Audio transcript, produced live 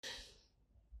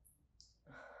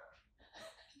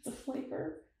It's a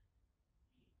flavor.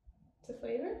 It's a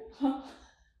flavor? Huh?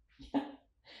 Yeah.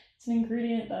 It's an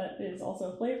ingredient that is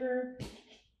also a flavor.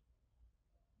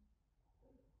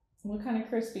 What kind of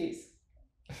Krispies?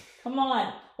 Come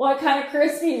on. What kind of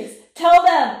Krispies? Tell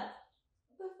them.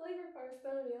 The flavor part's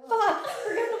throwing me off. Fuck.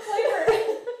 Forget the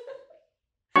flavor.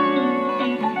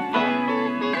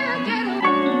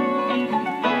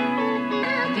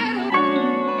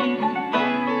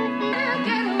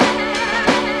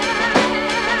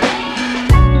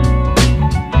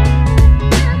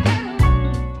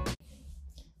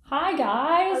 Hi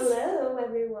guys. Hello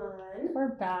everyone.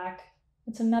 We're back.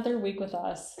 It's another week with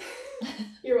us.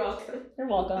 You're welcome. You're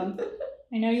welcome.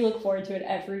 I know you look forward to it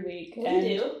every week. We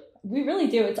do. We really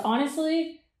do. It's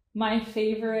honestly my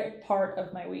favorite part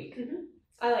of my week. Mm-hmm.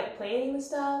 I like planning the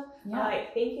stuff. Yeah. I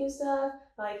like thinking stuff.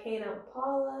 I like hanging out with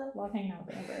Paula. Love hanging out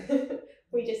with Amber.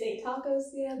 We just ate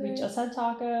tacos together. We just had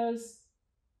tacos.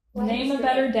 Life Name is a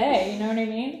better great. day, you know what I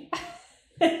mean?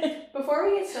 Before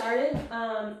we get started,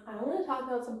 I want to talk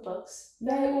about some books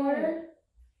that I ordered.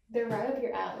 They're right up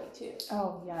your alley too.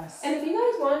 Oh, yes. And if you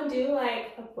guys want to do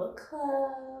like a book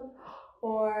club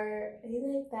or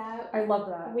anything like that, I love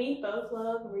that. we both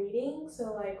love reading,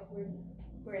 so like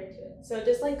we're into it. So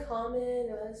just like comment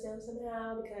and let us know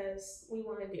somehow because we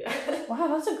want to do that. Wow,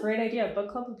 that's a great idea.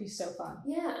 Book club would be so fun.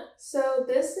 Yeah. So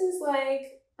this is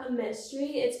like a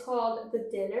mystery. It's called The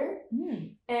Dinner.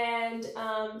 And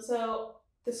so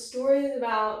the story is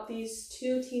about these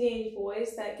two teenage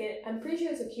boys that I'm pretty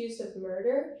sure it's accused of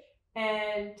murder,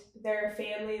 and their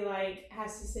family like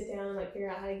has to sit down and like figure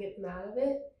out how to get them out of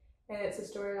it. And it's a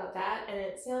story about that, and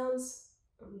it sounds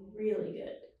really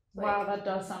good. Wow, that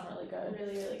does sound really good.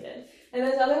 Really, really good. And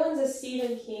this other one's a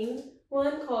Stephen King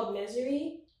one called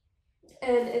Misery,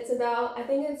 and it's about, I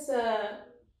think it's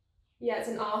it's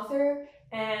an author,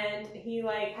 and he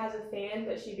like has a fan,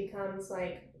 but she becomes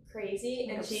like crazy,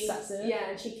 and obsessive.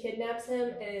 and she kidnaps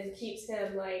him and keeps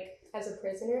him like as a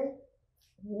prisoner.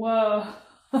 Whoa.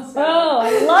 So, oh,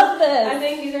 I love this. I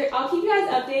think I'll keep you guys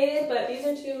updated, but these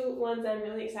are two ones I'm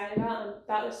really excited about. I'm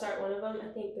about to start one of them, I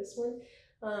think this one.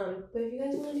 But if you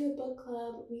guys want to do a book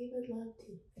club, we would love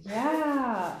to.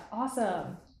 Yeah,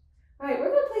 awesome. Alright, we're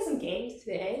going to play some games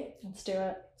today. Let's do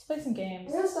it. Let's play some games.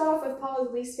 We're going to start off with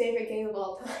Paula's least favorite game of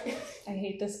all time. I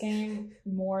hate this game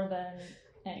more than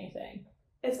anything.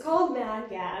 It's called Mad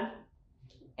Gab.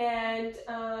 And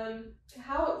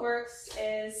how it works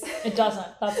is... It doesn't.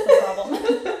 That's the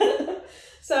problem.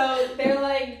 So they're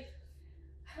like...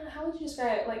 How would you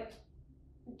describe it? Like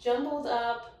jumbled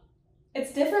up.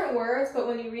 It's different words, but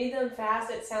when you read them fast,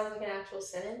 it sounds like an actual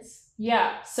sentence.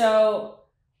 Yeah, so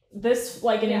this,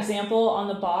 like an example on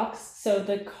the box. So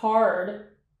the card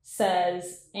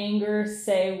says, anger,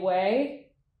 say, way.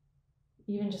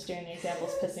 Even just doing the example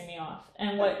is pissing me off.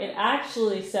 And what it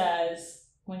actually says,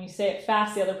 when you say it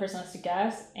fast, the other person has to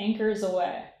guess, anchors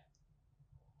away.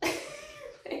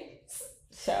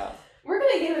 So we're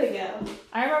going to give it a go.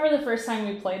 I remember the first time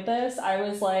we played this, I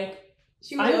was like,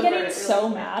 I'm getting so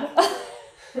mad. But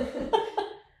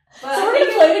so we're going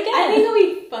to play it again. I think it'll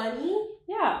be funny.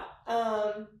 Yeah.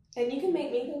 And you can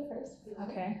make me go first.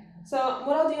 Okay. So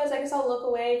what I'll do is I guess I'll look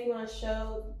away if you want to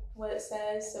show what it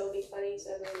says, so it'll be funny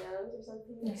so everyone knows or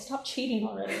something. Yeah, stop cheating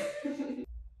already.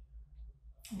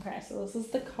 Okay, so this is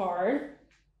the card.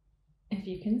 If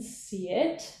you can see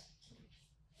it.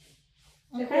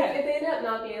 Okay. If they end up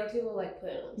not being able to, we'll like put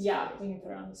it on the screen. Yeah, we can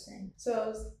put it on the screen.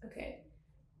 So, okay.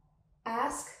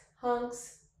 Ask,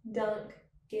 hunks, dunk,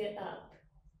 get up.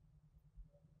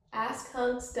 Ask,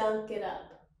 hunks, dunk, get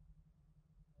up.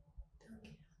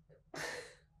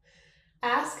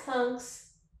 Ask, hunks,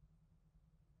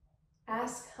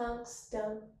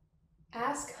 dunk.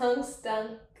 Ask, hunks,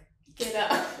 dunk, get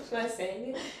up. Am I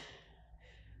saying it?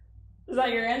 Is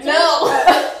that your answer? No!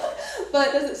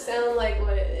 But does it sound like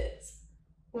what it is?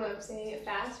 When I'm saying it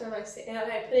fast, or am I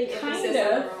putting emphasis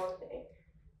on the wrong thing?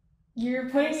 You're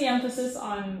putting the emphasis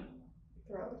on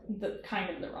The wrong thing.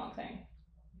 the wrong thing.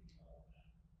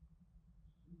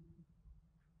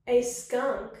 A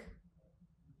skunk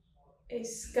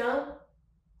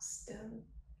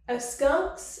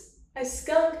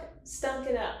stunk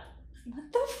it up.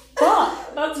 What the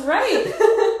fuck? That's right.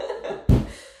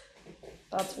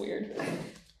 That's weird.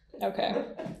 Okay.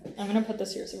 I'm gonna put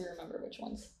this here so we remember which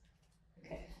ones.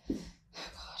 Okay. Oh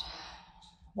god.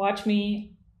 Watch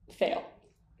me fail.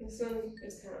 This one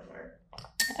is kind of hard.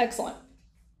 Excellent.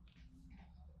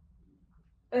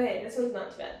 Okay, this one's not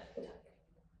too bad.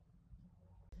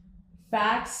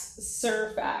 Facts,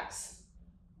 sir, facts.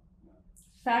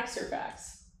 Facts are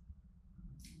facts.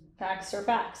 Facts are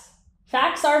facts.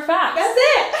 Facts are facts. That's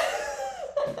it!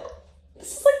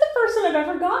 This is like the first time I've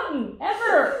ever gotten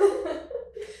ever.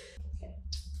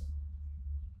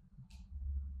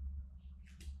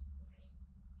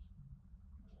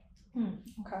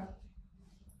 Okay.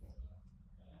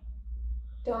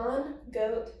 Dawn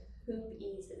goat hoop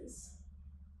eases.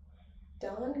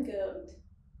 Dawn goat.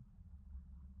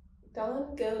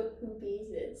 Dawn goat hoop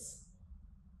eases.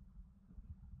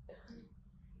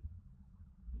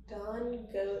 Dawn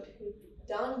goat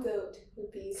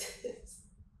hoop eases.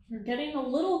 You're getting a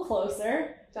little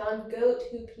closer. Dawn goat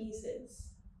hoop eases.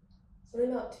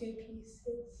 Something about 2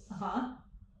 pieces. Uh-huh.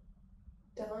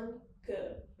 Dawn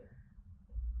goat.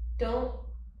 Don't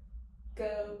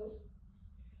go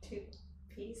to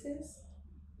pieces?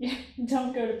 Yeah,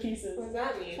 don't go to pieces. What does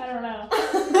that mean? I don't know.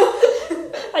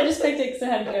 I just picked it because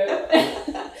it had goat.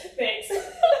 Thanks.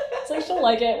 So she'll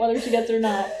like it, whether she gets it or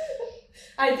not.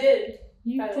 I did.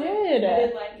 You did. I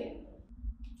did like it.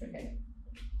 Okay.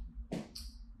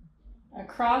 A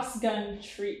cross gun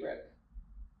treat rip.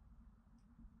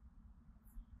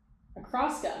 A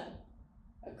cross gun.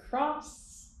 A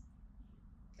cross.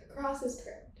 A cross is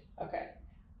correct. Okay.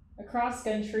 A cross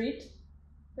gun treat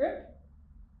rip.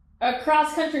 A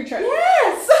cross country trip.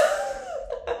 Yes!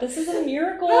 This is a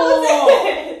miracle. That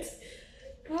was it.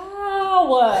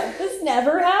 Wow. This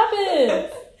never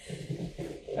happens.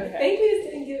 Okay. I think we just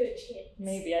didn't give it a chance.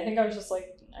 Maybe. I think I was just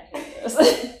like, I hate this.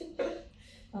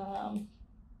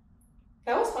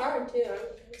 That was hard too.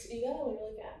 You got one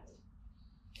really fast.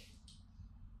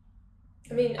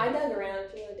 I mean, I dug around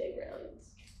if you want to dig around.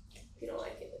 If you don't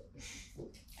like it.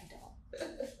 I don't.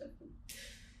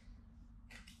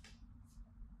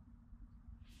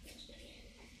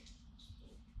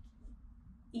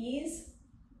 Ease,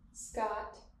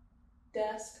 Scott,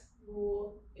 dusk,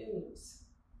 rule, ooze.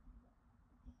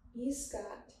 Ease,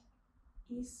 Scott,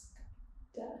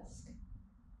 dusk.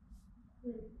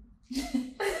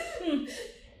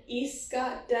 East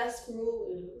Scott, dusk,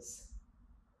 rule, ooze.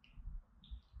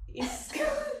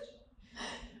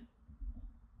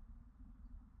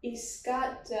 East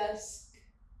Scott, dusk.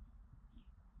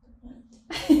 What?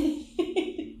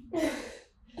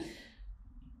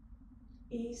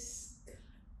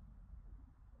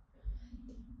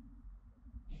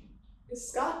 Is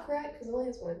Scott correct? Because it only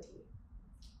has 1 T.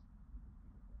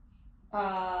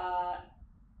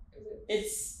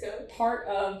 It's Goat? part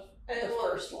of the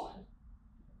first one.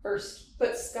 First.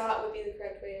 But Scott would be the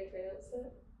correct way to pronounce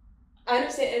that. I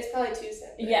understand it's probably 2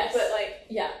 separate. Yes. But like,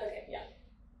 yeah. Okay. Yeah.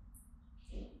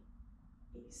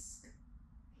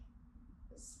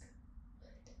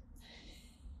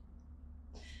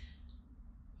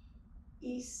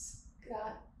 East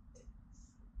Scott.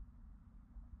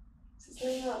 Is this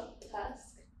something about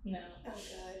tusk? No. Oh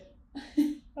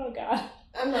god. Oh god.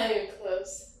 I'm not even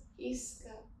close. East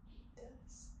Scott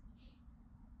dusk.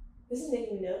 This is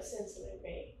making no sense in my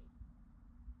brain.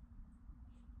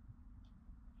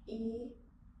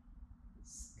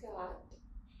 Scott.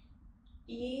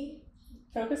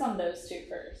 Focus on those two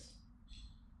first.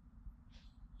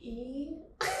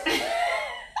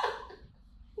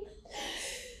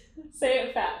 Say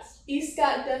it fast. East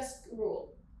Scott dusk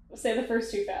rule. Say the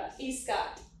first two fast. East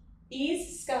Scott.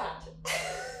 East Scott.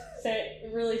 Say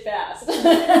it really fast.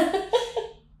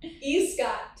 East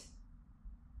Scott.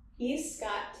 East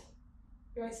Scott.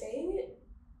 Am I saying it?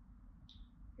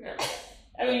 No.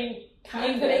 I mean, kind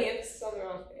I'm of. putting emphasis on the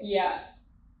wrong thing. Yeah.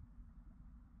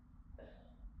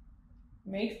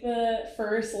 Make the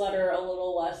first letter a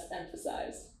little less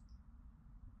emphasized.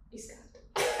 East Scott.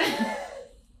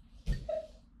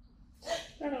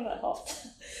 I don't know if that helps.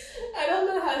 I don't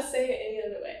know how to say it any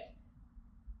other way.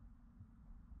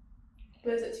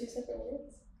 But is it 2 separate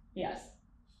words? Yes.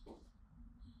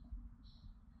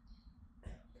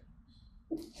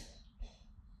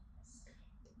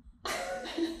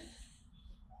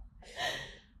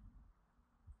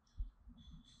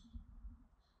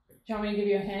 Do you want me to give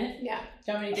you a hint? Yeah.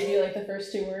 Do you want me to give you like the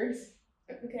first 2 words?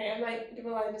 Okay,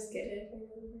 will I just get it?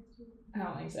 I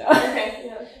don't think so. Okay,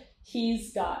 yeah.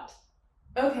 He's got.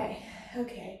 Okay.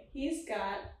 He's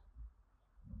got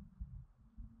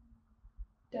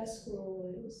dusk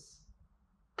rules.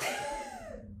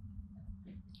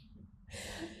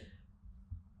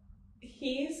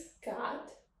 He's got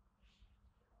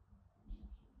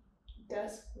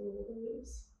dusk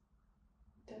rules.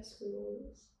 Dusk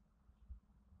rules.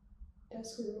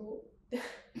 Dusk rule.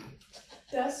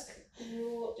 Dusk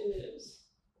rule ooze.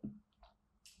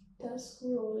 Dusk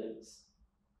rule ooze.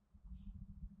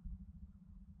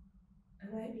 I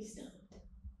might be stumped.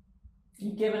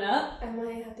 You giving up? I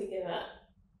might have to give up.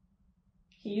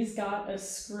 He's got a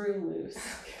screw loose.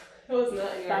 That was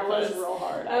not anywhere That close. was real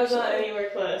hard. That was not actually. anywhere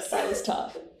close. That was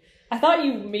tough. I thought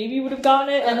you maybe would have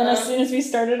gotten it, and then as soon as we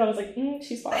started, I was like,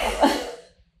 she's far off.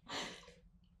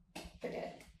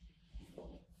 Okay.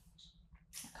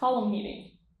 Column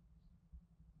heating.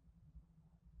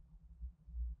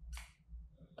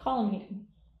 Column heating.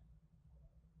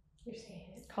 You're saying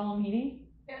it. Column heating?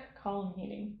 Yeah. Column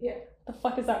heating. Yeah. The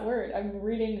fuck is that word? I'm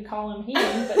reading column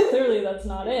heating, but clearly that's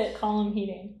not it. Column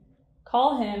heating.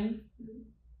 Call him.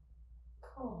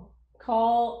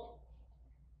 Call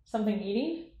something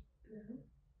eating? Mm-hmm.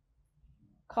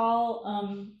 Call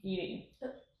eating.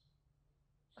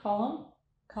 Call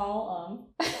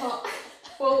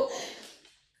well,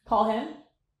 call him.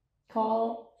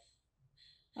 Call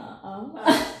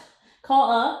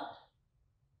call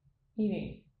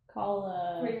eating.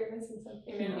 Call wait, you're missing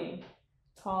something now. eating.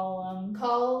 Call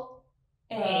Call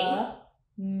a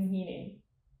heating.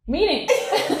 Meeting.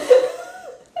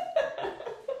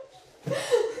 I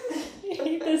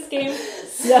hate this game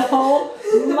so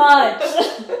much.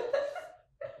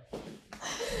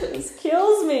 This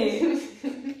kills me.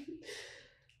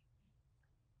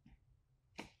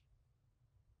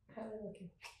 How are we looking?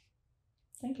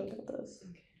 Think about this.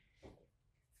 Okay.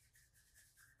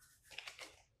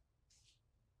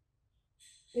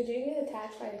 Did you get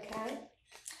attacked by a cat?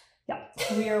 Yeah,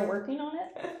 we are working on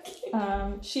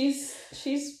it. She's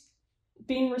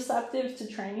being receptive to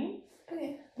training.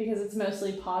 Okay. Because it's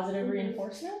mostly positive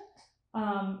reinforcement.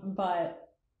 But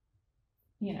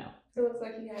you know. It looks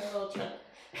like you had a little trip.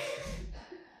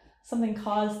 Something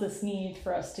caused this need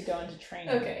for us to go into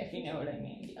training. Okay. If you know what I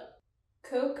mean. Yeah.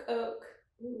 Coke Oak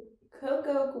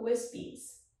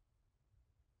Wispies.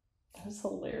 That was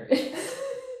hilarious.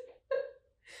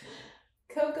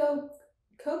 Coke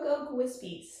Oak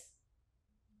Wispies.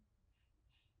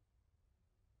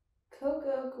 Coke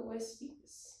Oak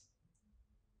Wispies.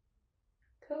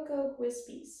 Coke Oak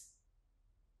Wispies.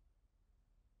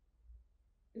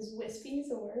 Is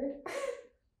wispies a word?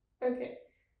 Okay.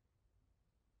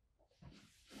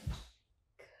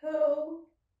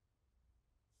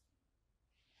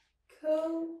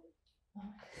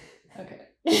 Okay.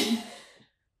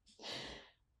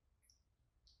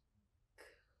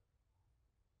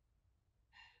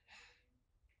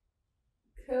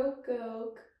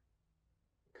 Coke.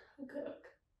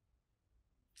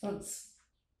 That's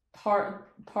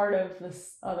part of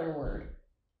this other word.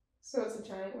 So it's a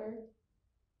giant word?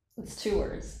 It's 2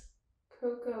 words.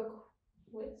 Cocoa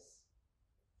Wisp.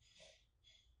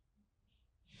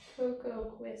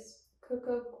 Cocoa Wisp.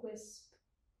 Cocoa Wisp.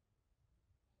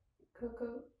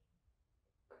 Cocoa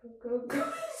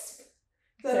Wisp.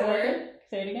 Is that a word?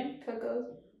 Say it again.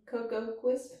 Cocoa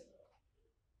Wisp.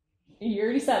 You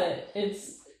already said it.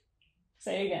 It's.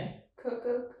 Say it again.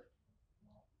 Cocoa.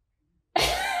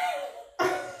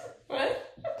 What?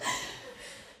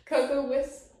 Cocoa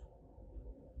Wisp.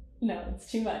 No,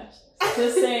 it's too much.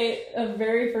 Just say a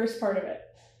very first part of it.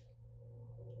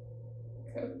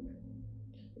 Coke.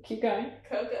 Keep going.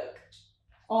 Cocoa.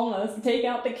 Almost. Take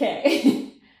out the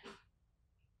K.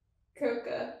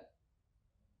 Coca.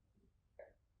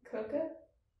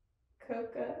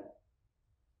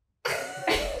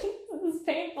 This is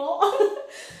painful.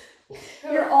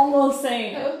 You're almost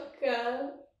saying it.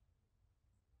 Coca.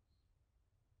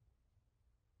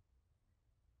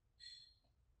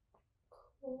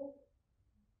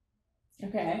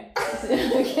 Okay.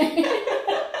 Okay.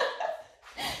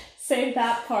 Say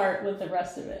that part with the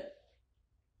rest of it.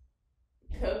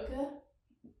 Coca.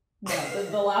 No,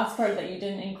 the last part that you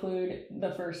didn't include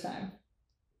the first time.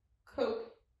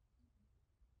 Coke.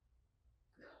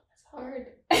 That's hard.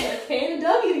 A K and a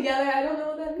W together. I don't know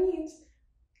what that means.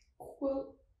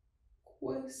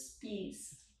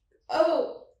 Wispies.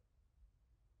 Oh.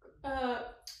 God,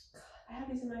 I have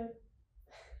these in my.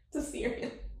 It's a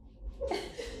cereal.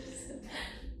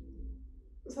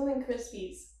 Something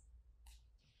Krispies.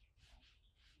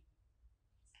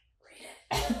 Read it.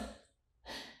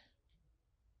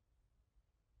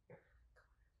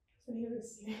 What's the name of the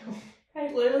cereal? I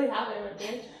literally have it right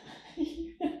there.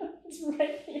 It's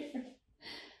right here.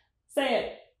 Say it.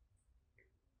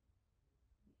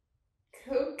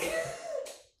 Coke.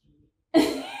 I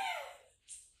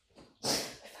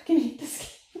fucking hate this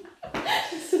game.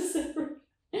 This is so rude.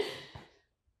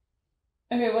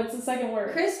 Okay, what's the second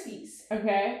word? Krispies.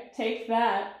 Okay, take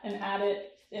that and add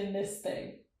it in this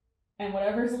thing. And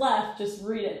whatever's left, just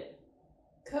read it.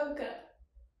 Coca.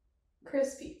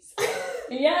 Krispies.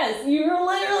 Yes, you were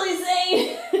literally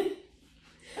saying it.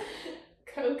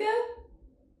 Coca?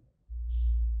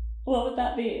 What would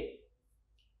that be?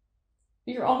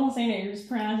 You're almost saying it, you're just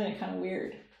pronouncing it kind of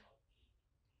weird.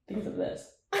 Because of this.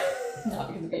 Not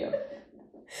because of you.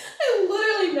 I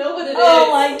literally know what it is.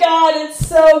 Oh my god, it's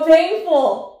so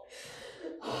painful.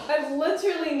 I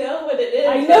literally know what it is.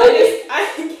 I know it. I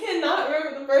cannot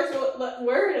remember the first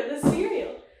word of the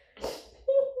cereal.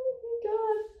 Oh my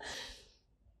god.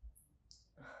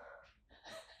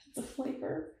 It's a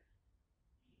flavor.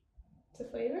 It's a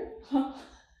flavor?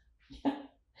 Yeah.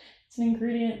 It's an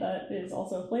ingredient that is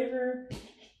also a flavor.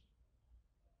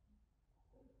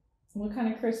 What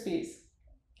kind of Krispies?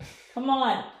 Come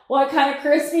on. What kind of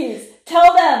Krispies?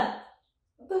 Tell them.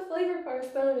 The flavor part's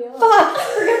throwing me off. Fuck.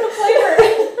 Forget the flavor.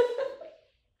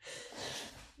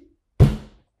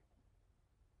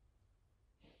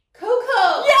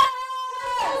 Cocoa. Yeah.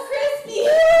 Oh, crispy.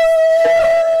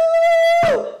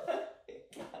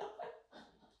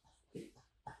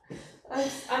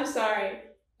 I'm sorry.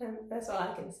 That's all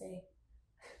I can say.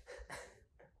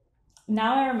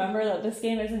 Now I remember that this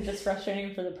game isn't just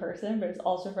frustrating for the person, but it's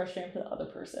also frustrating for the other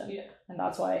person. Yeah. And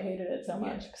that's why I hated it so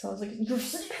much. Because I was like, you're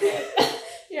saying it.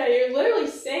 Yeah, you're literally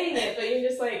saying it, but you're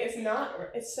just like, it's not.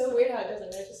 It's so weird how it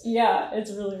doesn't register. Yeah,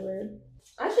 it's really weird.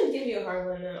 I should give you a hard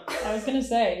one now. I was gonna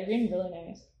say, you're being really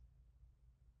nice.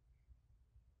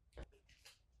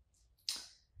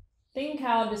 Think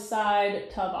how decide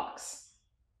to box.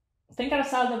 Think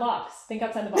outside the box. Think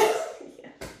outside the box.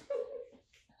 Yeah.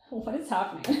 What is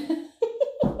happening?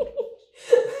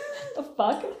 The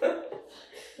fuck?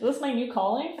 Is this my new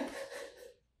calling?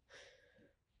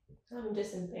 I'm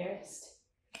just embarrassed.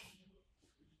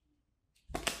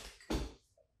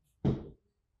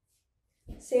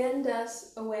 Sand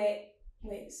us away.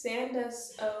 Wait, sand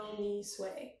us o me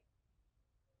sway.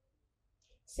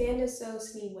 Sand us o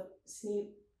sneep.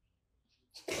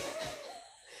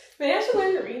 Maybe I should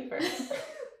learn to read first.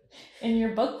 In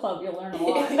your book club, you'll learn a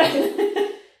lot.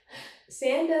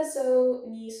 Sand us o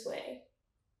me sway.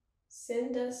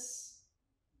 Send us.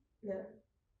 No.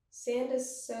 Sand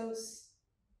us so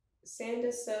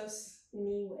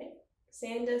me way.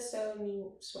 Sand us so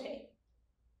me sway.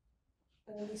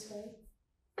 Oh, me sway.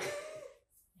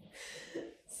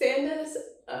 Sandus,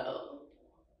 oh.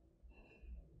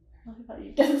 I thought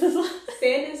you'd get this one.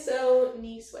 Sandus, oh,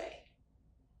 knee sway.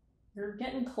 You're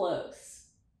getting close.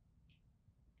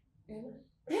 Really?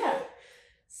 Yeah.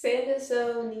 Sandus,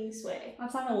 oh, knee sway.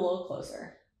 That sounded a little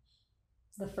closer.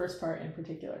 The first part in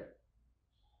particular.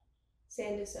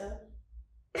 Sandus, oh.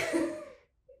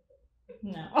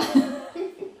 No.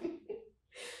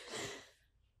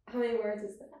 How many words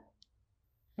is that?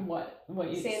 What? What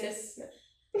you Sandus.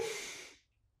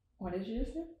 What did you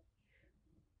just say?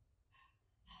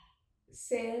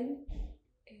 Sand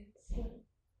and snow.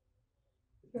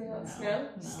 No, No, snow?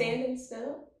 no. Stand in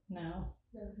snow? No.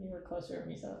 No. You were closer when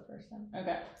you said it the first time.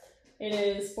 Okay. It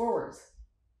is 4 words.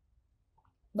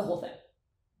 The whole thing.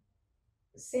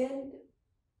 Sand.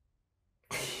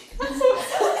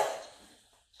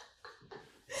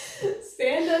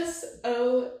 Sandus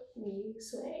o me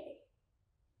sway.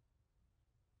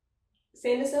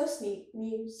 Sandus o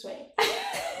me sway.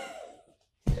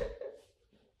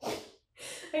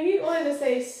 I keep wanting to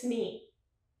say sneak.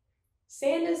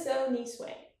 Sandus o me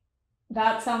sway.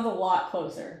 That sounds a lot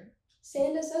closer.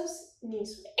 Sandus o me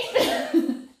sway.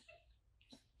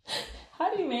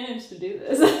 How do you manage to do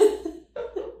this?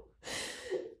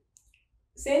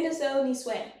 Sandus o me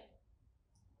sway.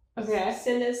 Okay.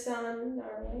 Send us on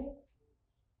our way.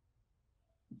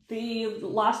 The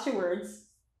last 2 words.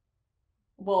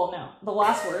 Well, no. The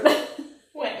last word.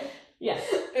 When? Yes.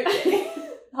 Okay.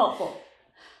 Helpful.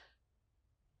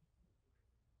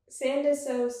 Sandus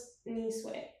o me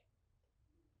sway.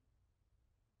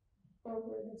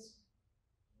 Over this.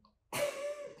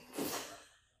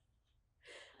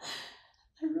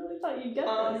 I really thought you'd get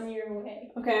On this. your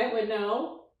way. Okay, wait,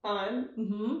 no. On.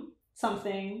 Mm-hmm.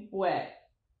 Something way.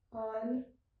 On.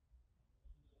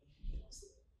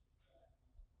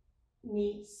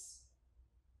 Niece.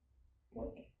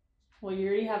 Way. Well, you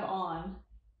already have on.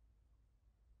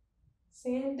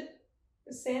 Sandus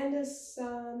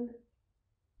on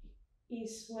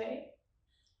east way.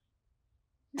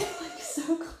 Like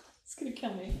so close. It's gonna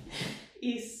kill me.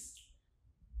 East.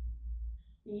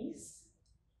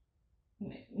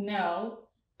 No.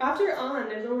 After on,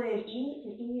 there's only an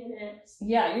E, and S.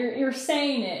 Yeah, you're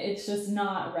saying it. It's just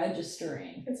not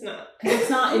registering. It's not. It's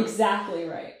not exactly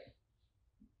right.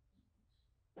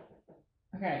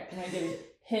 Okay, I'm gonna give you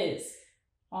his.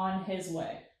 On his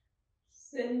way.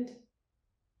 Send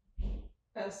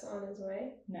us on his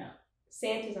way. No.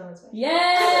 Santa's on his way.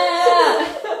 Yeah!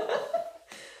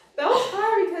 That was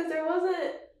hard because there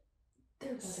wasn't.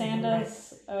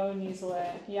 Santa's Oni's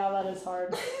way. Yeah, that is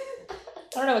hard.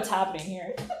 I don't know what's happening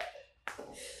here.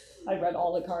 I read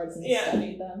all the cards and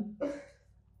studied them.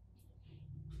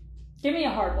 Give me a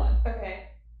hard one. Okay.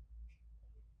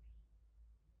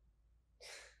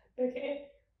 Okay.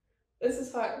 This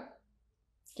is hard.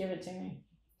 Give it to me.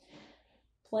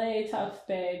 Play tough,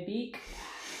 bay, beak.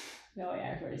 No, wait,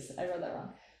 I read that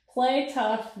wrong. Play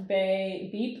tough, bay,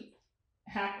 beep,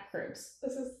 hack cribs.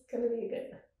 This is gonna be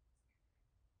good.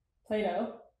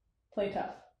 Play-Doh. Play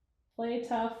tough. Play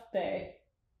tough, bay,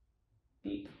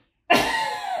 beep.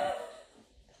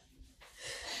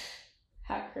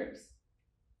 Hack cribs.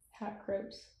 Hack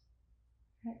cribs.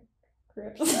 Hack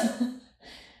cribs.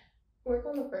 Work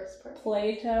on the first part.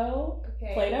 Play-Doh.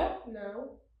 Okay. Play-Doh?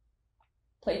 No.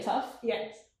 Play tough?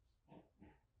 Yes.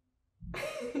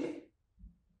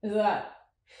 Is that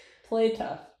play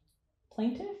tough?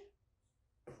 Plaintiff?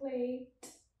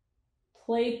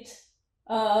 Plate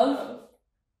of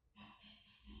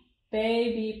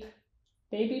baby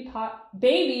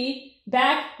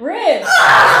back ribs.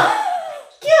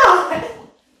 God!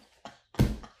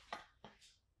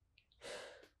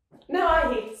 No,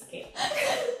 I hate this game.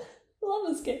 Love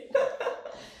this game.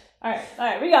 All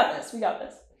right, we got this.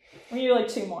 We need like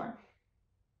 2 more.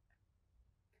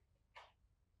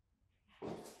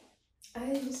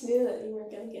 I just knew that you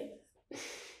weren't gonna get this.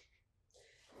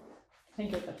 I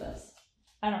think you'll get this.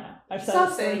 I don't know. I've said Stop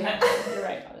this saying 3 that. times. You're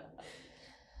right about it.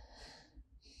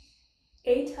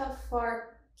 A tough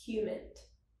argument.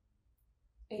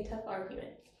 A tough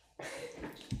argument.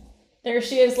 There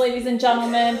she is, ladies and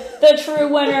gentlemen. The true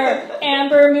winner,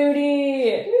 Amber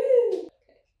Moody.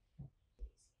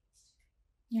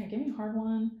 Yeah, give me a hard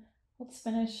one. Let's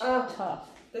finish tough.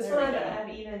 This There one we go. I've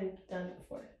even done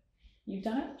before. You've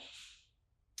done it?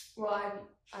 Well,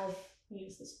 I've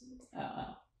used this one.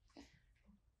 Oh.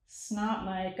 Snot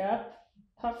makeup,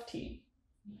 puff tea.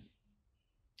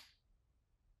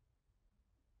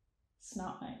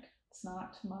 Snot mic.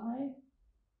 Snot my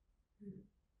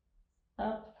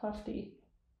up puff tea.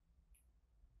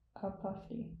 Up puff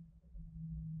tea.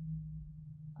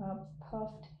 Up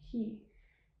puffed he.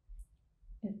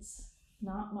 It's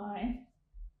not my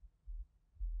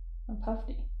a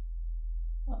puffy.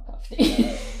 A puffy.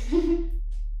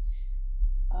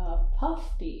 A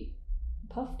puffy.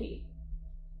 Puffy.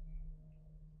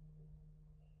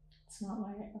 It's not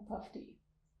my a puffy.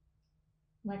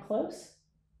 Am I close?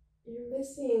 You're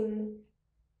missing.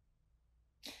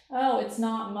 Oh, it's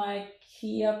not my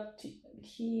key up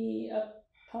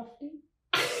puffy?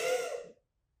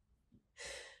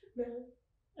 No.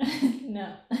 No.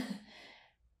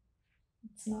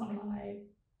 It's not my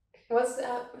What's the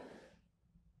up?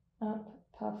 up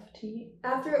puff tea.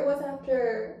 After what's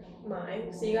after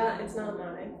mine? So you got it's not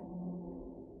mine.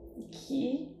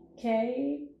 Key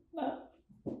K up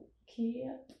key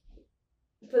up.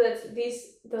 But it's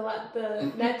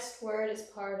the next word is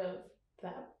part of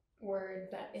that word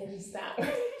that ends that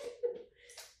word.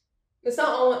 It's not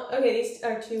all okay, these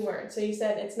are 2 words. So you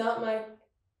said it's not my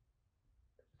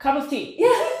Cup of tea.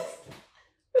 Yes.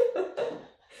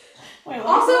 Wait,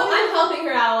 Also, I'm helping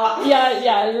her out a lot.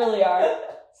 Yeah, you really are.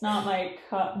 It's not my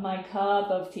cup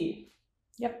of tea.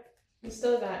 Yep. You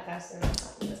still got it faster than I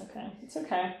thought. It's okay. It's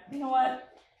okay. You know what?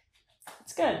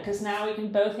 It's good, because now we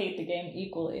can both hate the game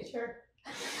equally. Sure.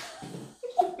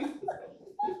 What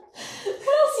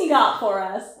else you got for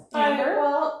us, Amber?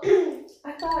 Well,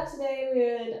 I thought today we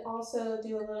would also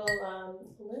do a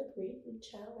little lip reading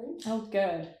challenge. Oh,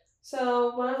 good.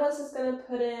 So one of us is going to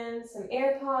put in some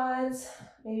AirPods,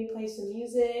 maybe play some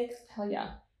music, Hell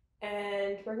yeah.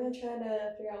 and we're going to try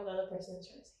to figure out what the other person is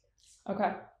trying to say.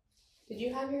 Okay. Did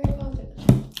you have your AirPods or no?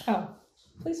 Oh,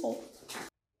 please hold.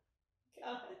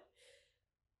 God.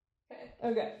 Okay.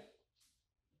 Okay.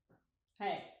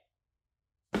 Hey.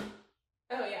 Oh,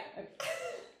 yeah. Okay.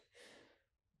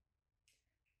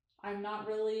 I'm not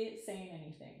really saying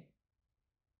anything.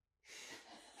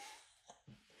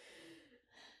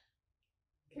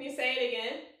 Can you say it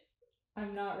again?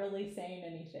 I'm not really saying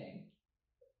anything.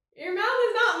 Your mouth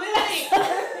is not moving!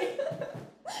 Sorry.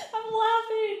 I'm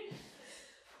laughing.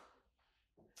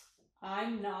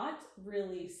 I'm not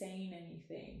really saying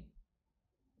anything.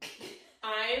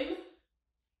 I'm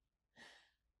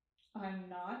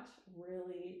not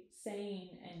really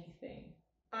saying anything.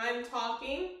 I'm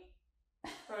talking.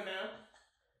 Oh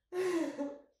no.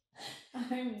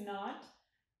 I'm not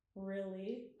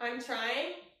really. I'm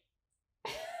trying.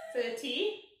 Is it a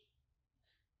T?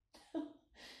 Okay.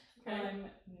 I'm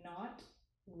not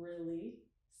really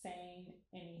saying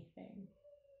anything.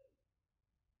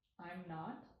 I'm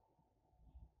not.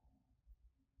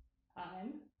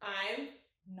 I'm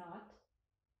not.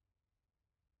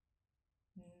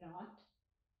 Not.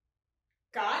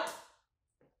 Got.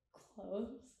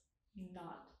 Close.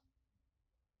 Not.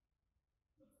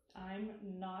 I'm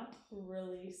not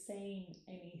really saying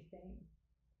anything.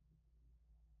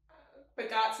 But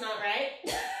got's not right.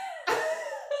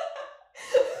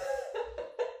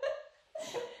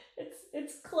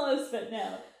 Close, but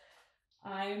no.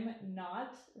 I'm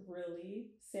not really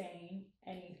saying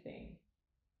anything.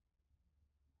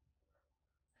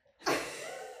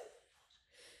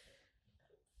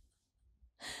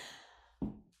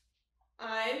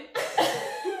 I'm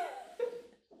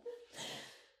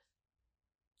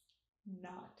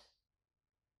not.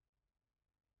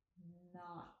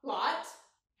 lot.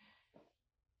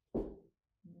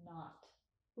 Not.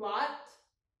 Lot.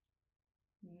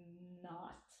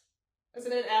 Not. Is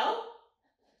it an L?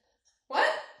 What?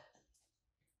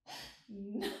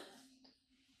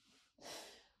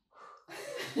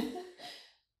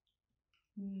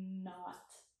 Not.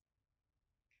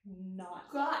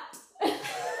 Not. Got.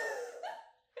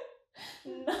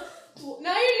 Not.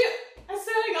 Now you're doing. I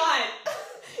swear to God,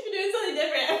 you're doing something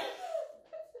different.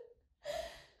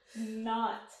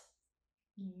 Not.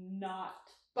 Not.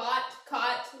 Bot,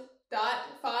 caught, dot,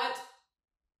 fought,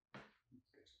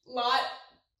 lot,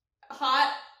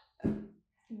 hot.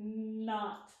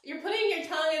 Not. You're putting your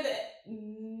tongue in the.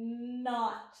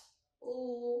 Not.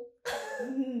 Ooh.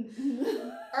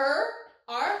 R.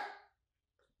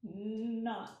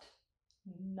 Not.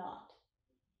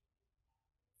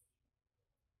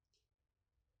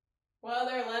 What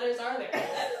other letters are there?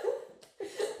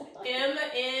 M,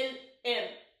 N, M.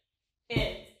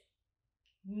 N.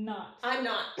 Not. I'm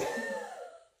not.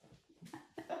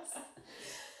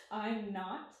 I'm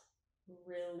not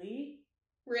really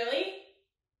Really?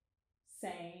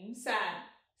 saying. Sad.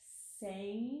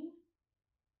 Saying.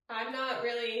 I'm not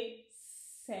really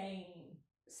Saying.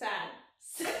 sad.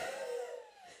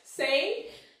 Saying?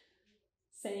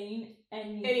 Saying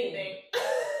anything. Anything.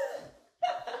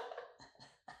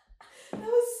 That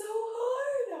was so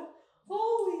hard.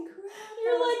 Holy crap.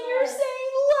 You're like, you're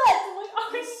saying what? I'm like, oh,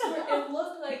 I swear, it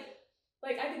looked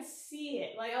like I could see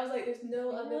it. Like, I was like, there's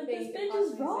no other like, thing this you could bitch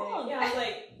is possibly wrong. say. Yeah, I was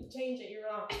like, change it, you're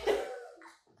wrong.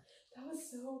 That was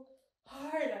so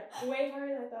hard. Way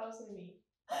harder than I thought it was going to be.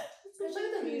 Especially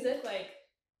with the music, like,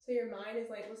 so your mind is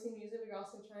like listening to music, but you're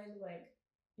also trying to like.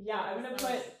 Yeah, I'm gonna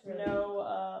put really no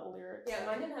lyrics. Yeah,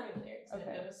 mine didn't have any lyrics. Okay.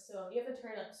 But it was still, you have to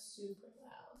turn it up super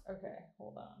loud. Okay,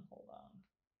 hold on.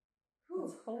 Whew,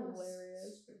 That's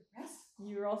hilarious. Restful.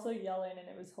 You were also yelling and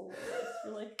it was hilarious.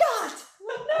 You're like, God! I'm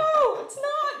like, no, it's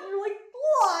not! And you're like,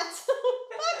 what?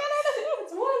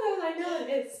 It's one of those I know it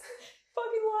is.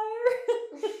 Fucking liar.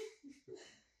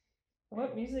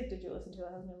 What music did you listen to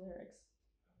that has no lyrics?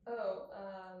 Oh,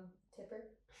 Tipper.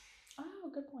 Oh,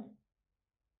 good point.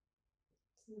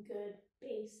 Some good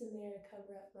bass in there to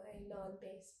cover up my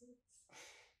non-bass ones.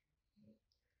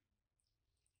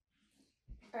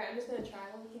 Alright, I'm just gonna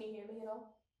try one. Can you hear me at all?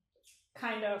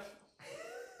 Kind of.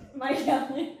 My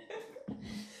yelling.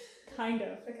 Kind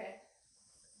of. Okay.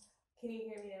 Can you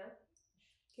hear me now?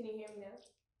 Can you hear me now?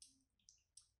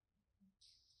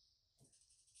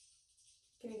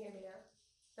 Can you hear me now?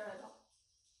 Not at all.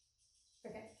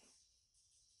 Okay.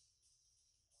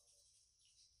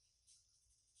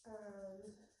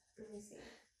 Let me see.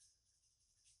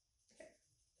 Okay.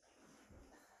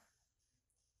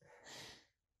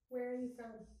 Where are you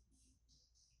from?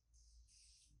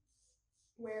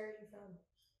 Where are you from?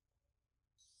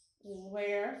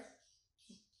 Where?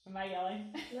 Am I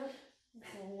yelling? No.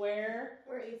 Where?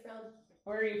 Where are you from?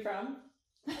 Where are you from?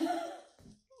 Did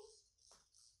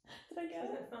I get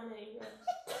it? Isn't fun anymore.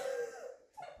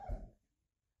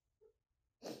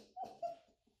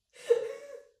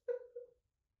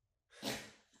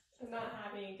 I'm not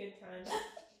having a good time.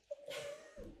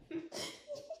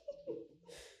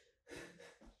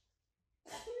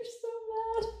 You're so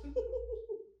mad.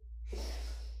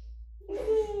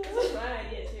 This is my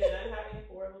idea too, and I'm having a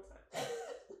horrible time.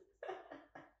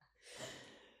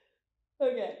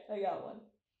 Okay, I got one.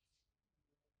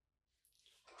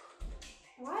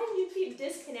 Why do you keep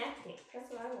disconnecting?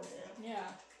 That's what I want to know. Yeah,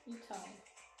 you tell me.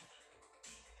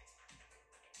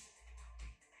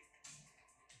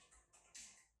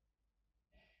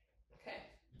 Okay.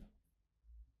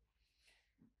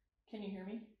 Can you hear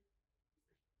me?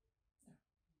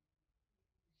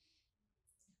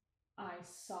 I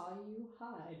saw you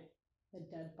hide the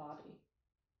dead body.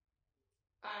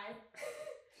 I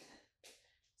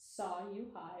Saw you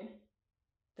hide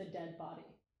the dead body.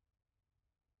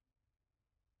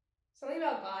 something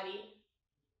about body.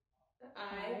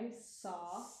 I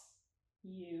saw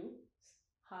you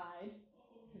hide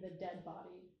the dead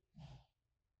body.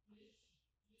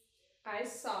 I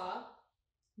saw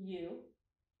You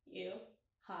you.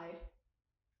 hide.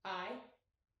 I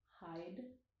Hide.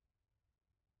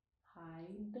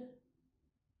 Hide.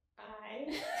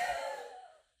 I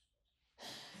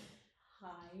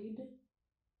Hide.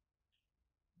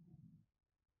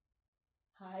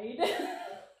 Hide.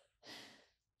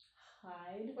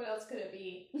 Hide. What else could it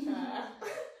be?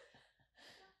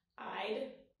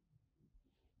 I'd.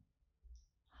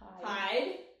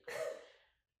 Hide.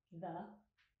 The.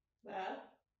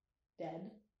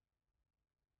 Dead.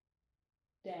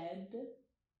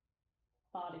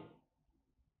 Body.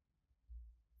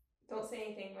 Don't say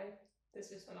anything, this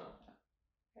just went off.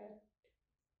 Okay.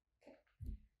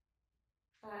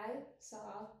 I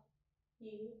saw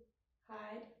you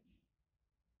hide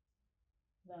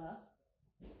The.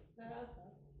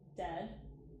 Dead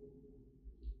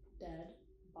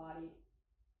body.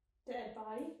 Dead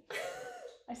body?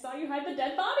 I saw you hide the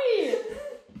dead body!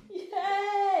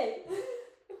 Yay!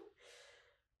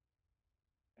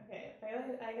 Okay, I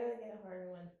gotta get a harder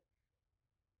one.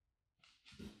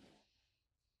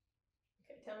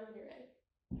 Okay, tell me when you're ready.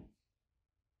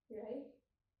 You ready?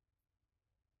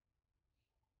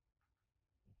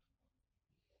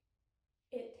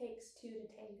 It takes two to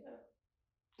tango.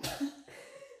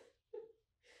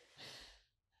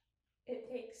 It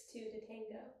takes two to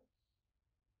tango.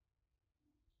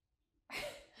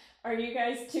 Are you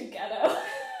guys too ghetto?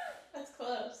 That's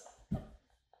close.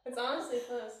 It's honestly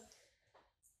close.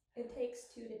 It takes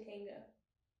two to tango.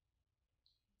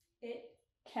 It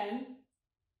Ken?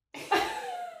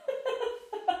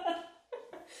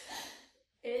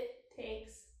 It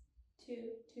takes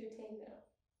two to tango.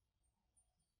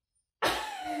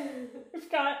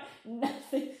 We've got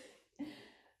nothing.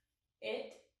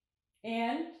 It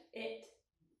And? It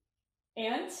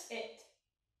Ant? It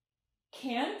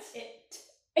Can't? It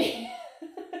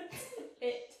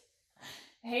It.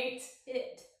 Hate?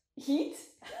 It Heat?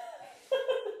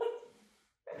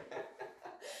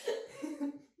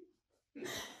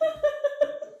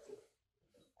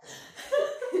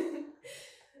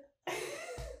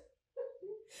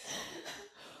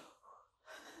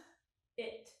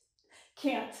 It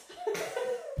Can't.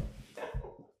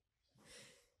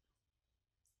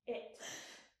 It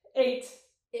Ate.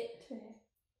 It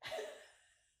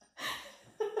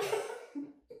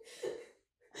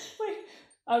Wait.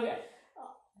 Okay.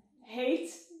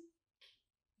 Hate.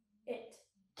 It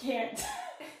Can't.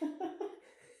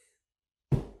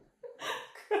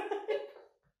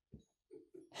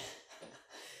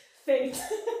 Fate.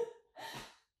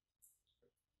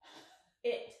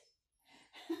 It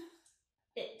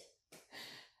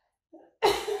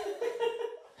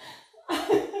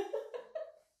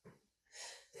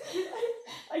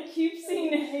I keep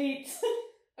seeing hate.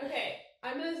 Okay,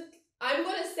 I'm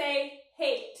gonna say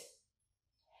hate.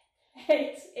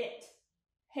 Hate. It.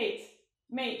 Hate.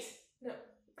 Mate. No.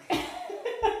 Yeah,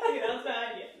 that was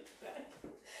bad.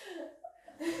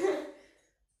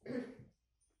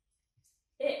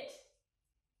 It.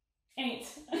 Ain't.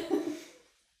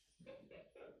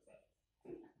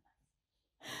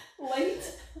 Late.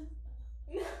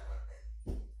 No.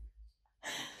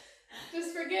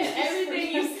 Just forget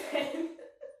everything you said.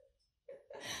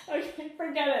 Okay,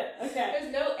 forget it. Okay.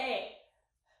 There's no A.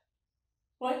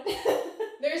 What?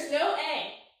 There's no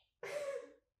A.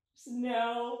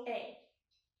 No. A.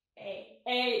 A.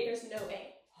 A. There's no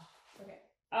A. Okay.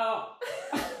 Oh.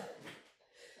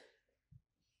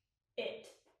 It.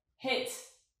 Hit.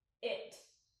 It.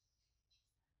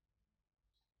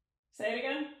 Say it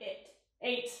again. It.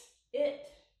 8. It.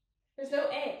 There's no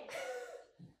A.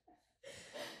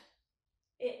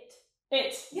 It.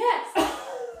 It. Yes!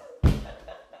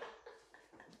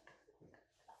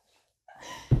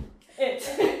 It.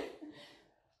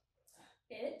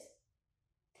 It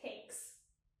takes.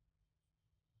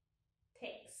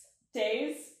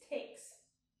 Days. Takes.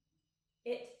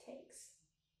 It takes.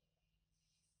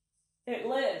 It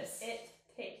lives. It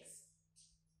takes.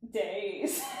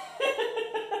 Days.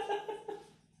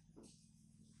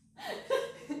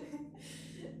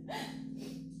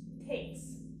 Takes.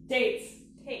 Dates.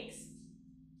 Takes.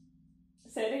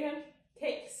 Say it again.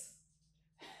 Takes.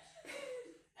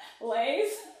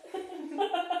 Lays.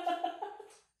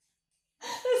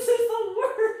 This is the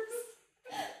worst.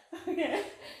 Okay.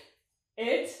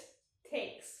 It.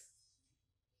 Takes.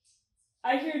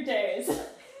 I hear days.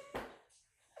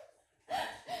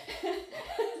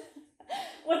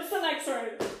 What's the next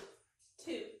word?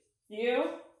 Two.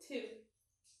 You. Two.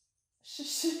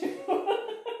 Shoe.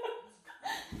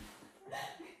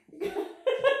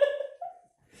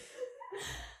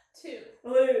 Two.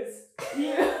 Lose.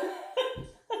 You.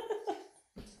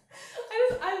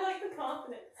 I like the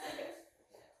confidence. Okay.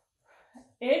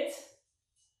 It.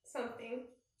 Something.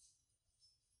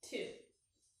 Two.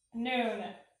 Noon.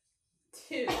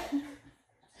 Two.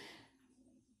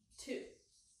 Two.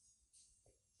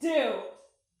 Do.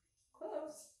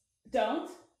 Close.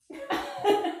 Don't.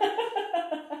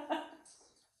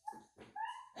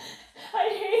 I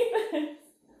hate this.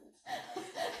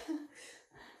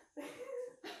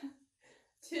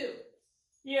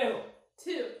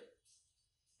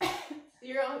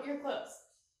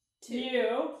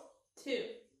 You. 2.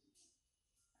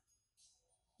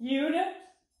 You'd.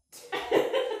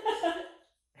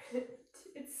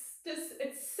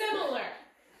 It's similar.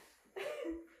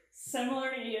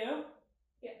 Similar to you?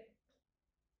 Yeah.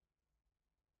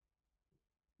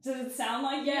 Does it sound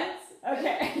like yes? You?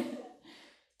 Okay.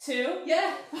 2?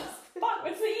 Yeah. Fuck,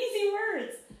 what's the easy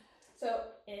words? So,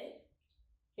 it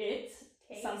takes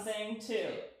something 2.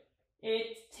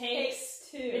 It takes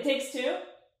 2. It takes 2?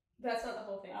 That's not the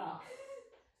whole thing. Oh.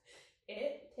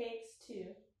 It takes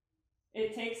 2.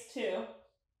 It takes 2.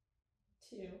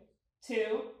 2.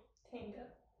 2.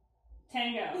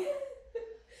 Tango.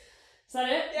 Is that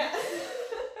it? Yeah.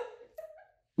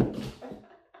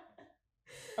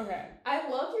 Okay. I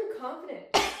love your confidence.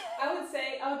 I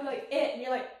would be like, it, and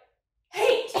you're like,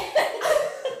 hate! Since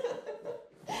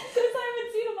I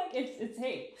haven't seen him, like, it's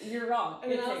hate. You're wrong.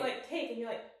 And then it's I was hate. like, take, and you're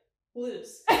like,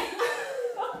 lose.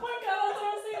 Oh my god, that's what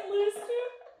I was saying, lose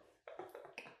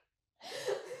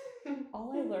too. All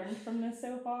I learned from this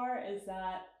so far is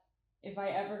that if I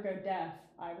ever go deaf,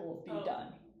 I will be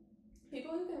done.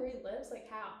 People who can read lips, like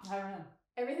how? I don't know.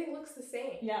 Everything looks the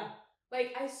same. Yeah.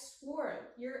 Like, I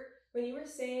swore, when you were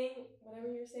saying, whatever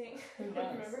you were saying, I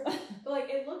don't remember, but like,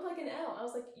 it looked like an L. I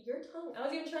was like, your tongue, I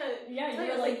was even trying to, yeah,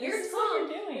 you were like, your this is tongue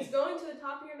what you're doing. is going to the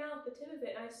top of your mouth, the tip of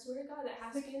it, and I swear to God, that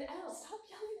has to be an L. Stop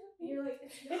yelling at me. And you're like,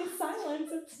 it's not. In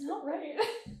silence, it's not right.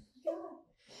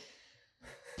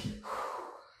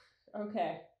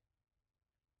 Okay.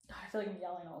 God, I feel like I'm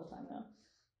yelling all the time now.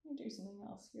 Let me do something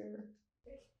else here.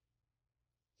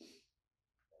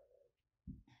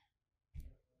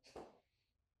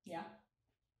 Yeah?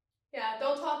 Yeah,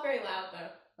 don't talk very loud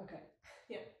though. Okay.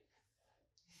 Yeah.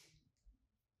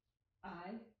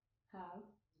 I have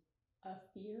a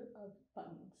fear of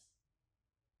buttons.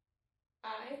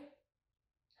 I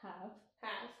Have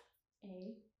have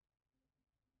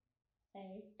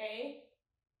a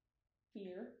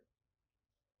fear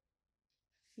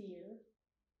fear.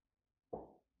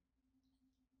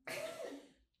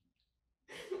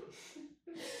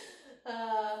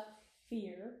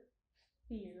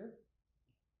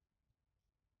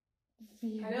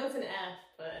 I know it's an F,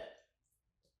 but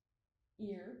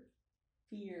Fear.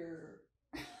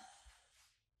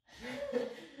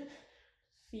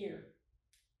 Fear.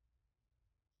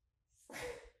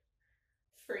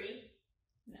 free.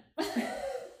 No.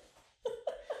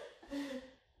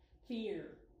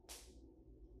 Fear.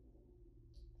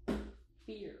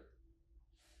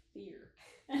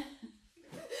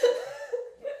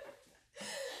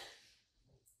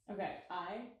 Okay,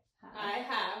 I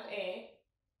have a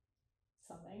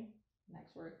something.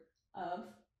 Next word. Of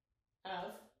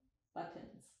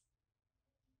buttons.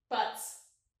 Butts.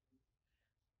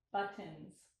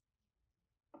 Buttons.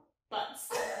 Butts.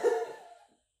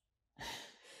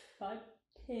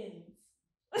 Buttons.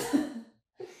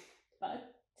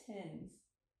 Buttons.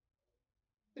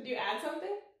 Did you add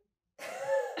something?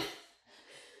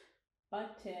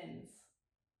 Buttons.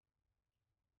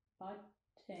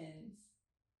 Buttons.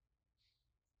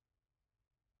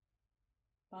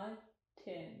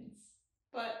 Buttons.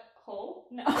 But hole?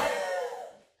 No.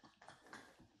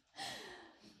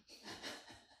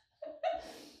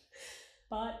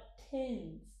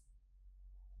 Buttons.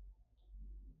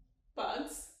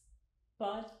 Bugs.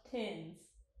 Buttons.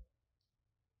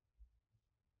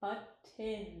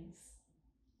 Buttons.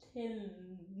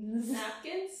 Tins.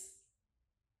 Napkins?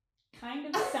 Kind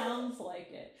of sounds like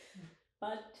it.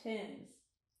 Buttons.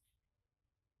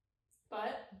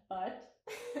 But.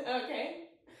 Okay.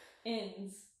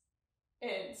 Ins.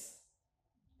 Ins.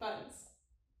 Buttons.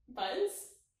 Buttons?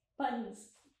 Buttons.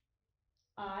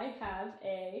 I have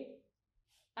a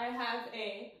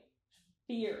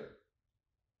fear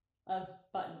of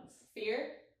buttons.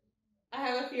 Fear? I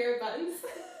have a fear of buttons.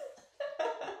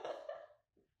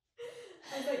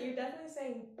 I was like, you're definitely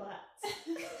saying butts.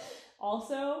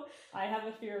 Also, I have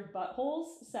a fear of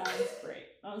buttholes. Sounds great.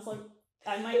 I was like,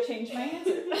 I might change my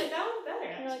answer. That was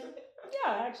better, You're like, actually.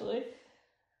 yeah, actually.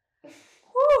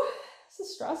 Whew, this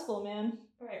is stressful, man.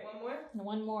 Alright, one more? And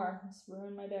one more. This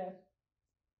ruined my day.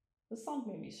 This song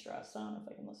made me stressed. I don't know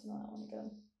if I can listen to that one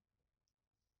again.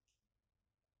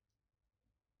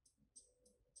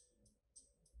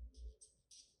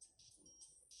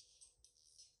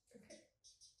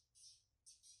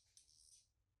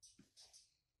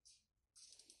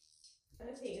 I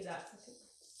have to use that.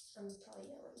 I'm probably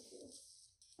yelling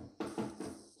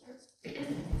too.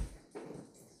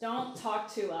 Don't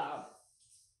talk too loud.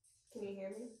 Can you hear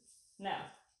me? No.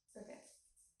 Okay.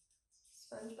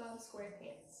 SpongeBob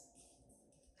SquarePants.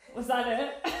 Was that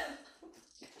it?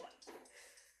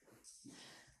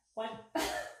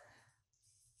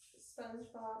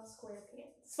 SpongeBob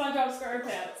SquarePants. SpongeBob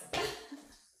SquarePants.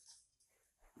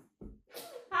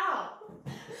 How?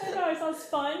 I know, I saw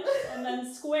sponge and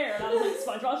then square, and I was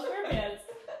like, SpongeBob SquarePants.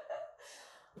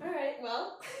 Alright,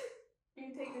 well, you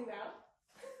can take these out.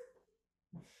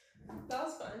 That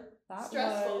was fun. That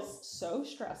stressful. was so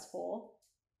stressful.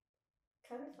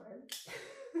 Kind of fun.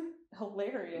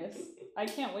 Hilarious. I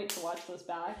can't wait to watch this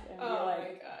back and be Oh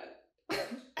like, my god.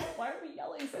 why are we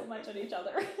yelling so much at each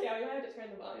other? Yeah, we might have to turn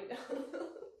the volume down a little bit.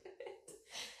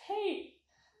 Hey,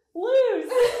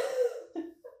 lose!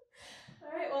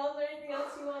 Alright, well, is there anything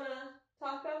else you want to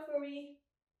talk about before we...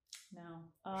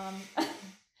 No.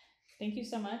 Thank you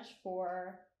so much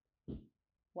for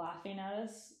laughing at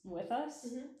us, with us,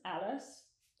 at us,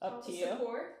 up all to the you.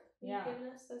 Support Yeah. you've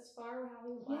given us thus far. We're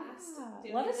having a blast.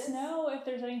 Yeah. Let us know if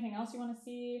there's anything else you want to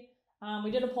see.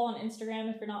 We did a poll on Instagram.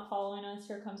 If you're not following us,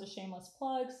 here comes a shameless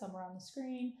plug somewhere on the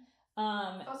screen.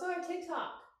 Also our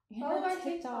TikTok. Follow our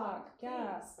TikTok.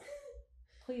 Yeah.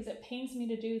 Please, it pains me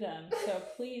to do them. So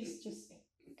please just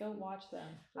go watch them.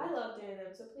 I love doing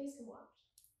them, so please come watch.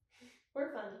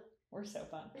 We're funny. We're so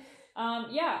fun.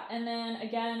 Yeah, and then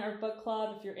again, our book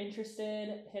club, if you're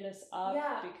interested, hit us up.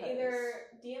 Yeah, because... either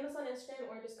DM us on Instagram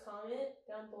or just comment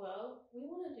down below. We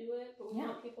want to do it, but we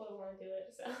want people to want to do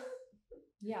it, so...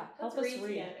 Yeah, help us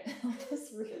read. Help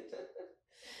us read.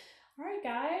 All right,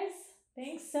 guys.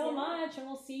 Thanks so much, and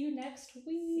we'll see you next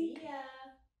week. See ya.